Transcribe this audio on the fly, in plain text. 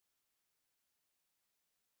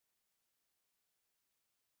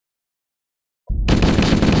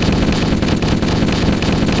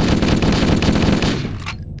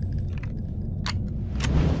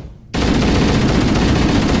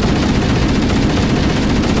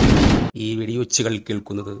വെടിയൊച്ചകൾ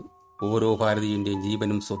കേൾക്കുന്നത് ഓരോ ഭാരതീയൻ്റെയും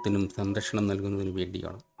ജീവനും സ്വത്തിനും സംരക്ഷണം നൽകുന്നതിനു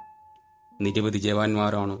വേണ്ടിയാണ്. നിരവധി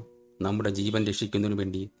ജവാന്മാരാണ് നമ്മുടെ ജീവൻ രക്ഷിക്കുന്നതിനു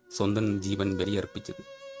വേണ്ടി സ്വന്തം ജീവൻ ബലിയർപ്പിച്ചത്.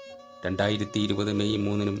 2020 മെയ്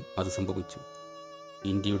 3 അത് സംഭവിച്ചു.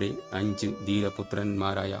 ഇന്ത്യയുടെ 5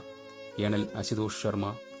 ധീരപുത്രന്മാരായ colonel Ashutosh Sharma,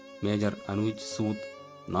 major Anuj Sood,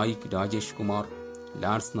 Naik Rajesh Kumar,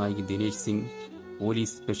 lance Naik Dinesh Singh,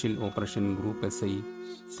 police special operation group SI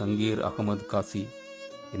സങ്കീർ Ahmed Khasi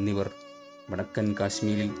എന്നിവർ വടക്കൻ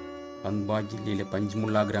കാശ്മീരിൽ പൻബാജ് ജില്ലയിലെ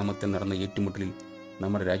പഞ്ച്മുള്ള ഗ്രാമത്തിൽ നടന്ന ഏറ്റുമുട്ടലിൽ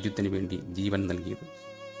നമ്മുടെ രാജ്യത്തിനു വേണ്ടി ജീവൻ നൽകിയത്.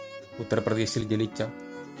 ഉത്തർപ്രദേശിൽ ജനിച്ച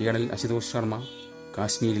കേണൽ അശുതോഷ് ശർമ്മ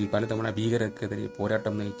കാശ്മീരിൽ പലതവണ ഭീകരർക്കെതിരെ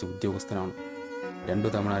പോരാട്ടം നയിച്ച ഉദ്യോഗസ്ഥനാണ്.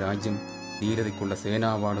 2 തവണ രാജ്യം ധീരതയ്ക്കുള്ള സേനാ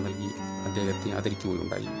അവാർഡ് നൽകി അദ്ദേഹത്തെ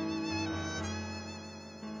ആദരിക്കുകയുണ്ടായി.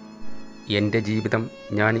 എൻ്റെ ജീവിതം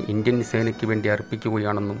ഞാൻ ഇന്ത്യൻ സേനയ്ക്ക് വേണ്ടി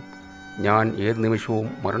അർപ്പിക്കുകയാണെന്നും ഞാൻ ഏത് നിമിഷവും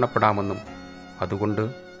മരണപ്പെടാമെന്നും അതുകൊണ്ട്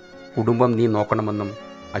കുടുംബം നീ നോക്കണമെന്നും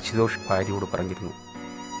അശുതോഷ് ഭാര്യയോട് പറഞ്ഞിരുന്നു.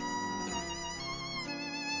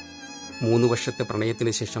 3 വർഷത്തെ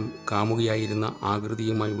പ്രണയത്തിന് ശേഷം കാമുകിയായിരുന്ന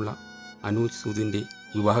ആകൃതിയുമായുള്ള അനൂജ് സൂദിൻ്റെ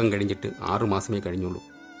വിവാഹം കഴിഞ്ഞിട്ട് 6 മാസമേ കഴിഞ്ഞുള്ളൂ.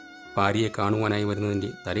 ഭാര്യയെ കാണുവാനായി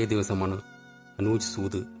വരുന്നതിൻ്റെ തലേ ദിവസമാണ് അനൂജ്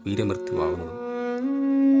സൂദ് വീരമൃത്യുവാകുന്നത്.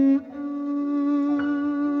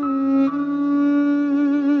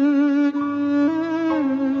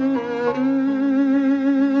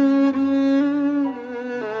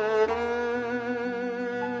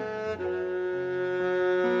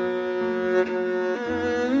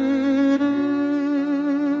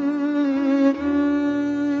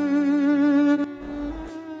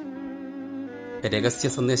 രഹസ്യ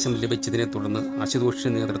സന്ദേശം ലഭിച്ചതിനെ തുടർന്ന്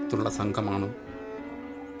അശുതോഷിന്റെ നേതൃത്വത്തിലുള്ള സംഘമാണ്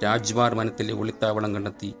രാജ്വാർ വനത്തിലെ ഒളിത്താവളം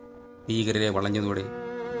കണ്ടെത്തി ഭീകരരെ വളഞ്ഞതോടെ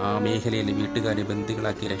ആ മേഖലയിലെ വീട്ടുകാരെ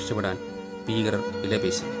ബന്ദികളാക്കി രക്ഷപ്പെടാൻ ഭീകരർ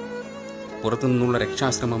വിലപേശി. പുറത്തുനിന്നുള്ള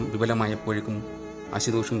രക്ഷാശ്രമം വിഫലമായപ്പോഴേക്കും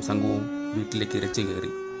അശുതോഷും സംഘവും വീട്ടിലേക്ക് ഇരച്ചു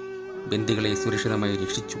കയറി ബന്ദികളെ സുരക്ഷിതമായി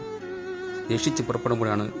രക്ഷിച്ച്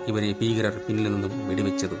പുറപ്പെടുമ്പോഴാണ് ഇവരെ ഭീകരർ പിന്നിൽ നിന്നും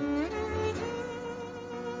വെടിവെച്ചത്.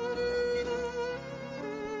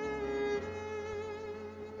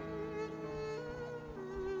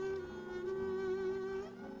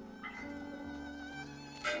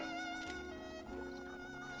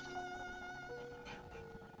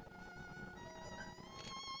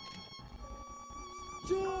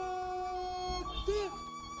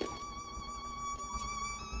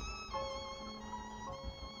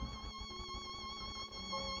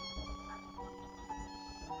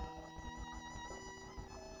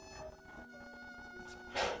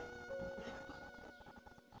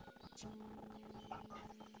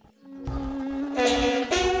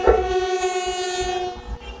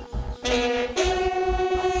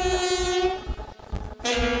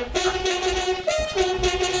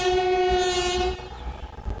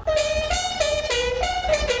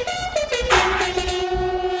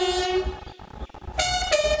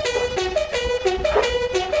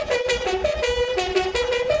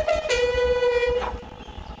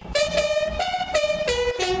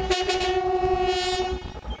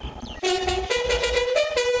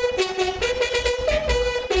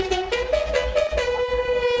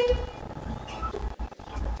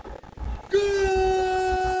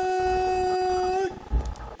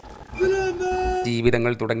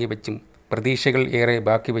 ജീവിതങ്ങൾ തുടങ്ങി വെച്ചും പ്രതീക്ഷകൾ ഏറെ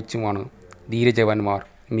ബാക്കി വെച്ചുമാണ് ധീരജവാന്മാർ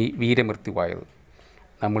വീരമൃത്യുവായത്.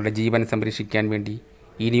 നമ്മളുടെ ജീവൻ സംരക്ഷിക്കാൻ വേണ്ടി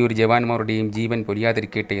ഇനിയൊരു ജവാന്മാരുടെയും ജീവൻ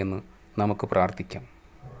പൊലിയാതിരിക്കട്ടെ എന്ന് നമുക്ക് പ്രാർത്ഥിക്കാം.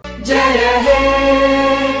 ജയ ഹേ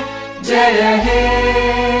ജയ ഹേ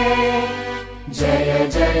ജയ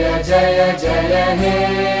ജയ ജയ ജയ ഹേ.